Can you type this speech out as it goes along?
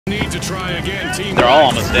Need to try again, team. They're all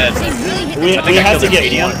almost dead. We have to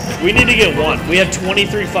get one. We need to get one. We have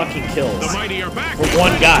 23 fucking kills. The mighty are back. For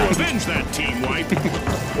one guy. To avenge that team wipe.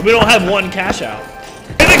 We don't have one cash out.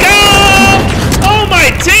 Here we go! Oh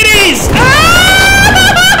my titties!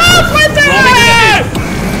 Ah! What's that?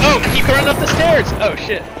 Oh, keep running up the stairs. Oh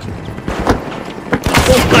shit.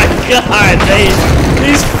 Oh my god,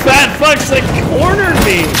 these fat fucks that cornered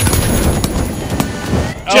me.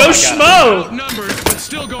 Oh Joe Schmo! Outnumbered, but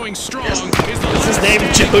still going strong. Is his name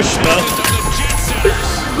Joe Schmo?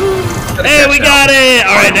 Hey, we got it!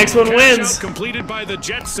 Alright, next one wins. Completed by the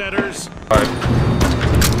Jet Setters.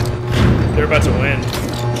 They're about to win.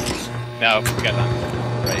 No, we got none.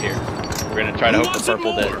 Right here. We're gonna try to hope for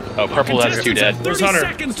purple dead. Oh, purple has 2 dead. There's Hunter.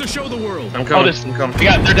 Seconds to show the world. I'm coming. Oh, I'm coming.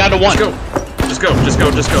 they're down to 1. Just go. I'll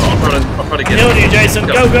try to get I'm healing you, Jason.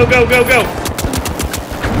 Go.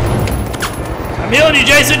 I'm healing you,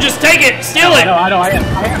 Jason. Just take it. Steal it. I know. I am.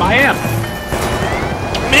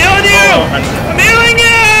 I'm healing you. I'm healing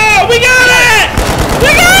you. We got it.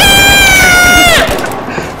 We got it.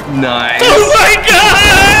 Nice. Oh my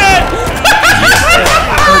god.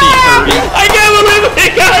 30. I can't believe we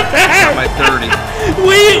got that. My 30.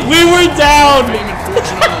 We were down.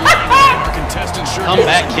 Come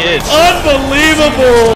back, kids. Unbelievable.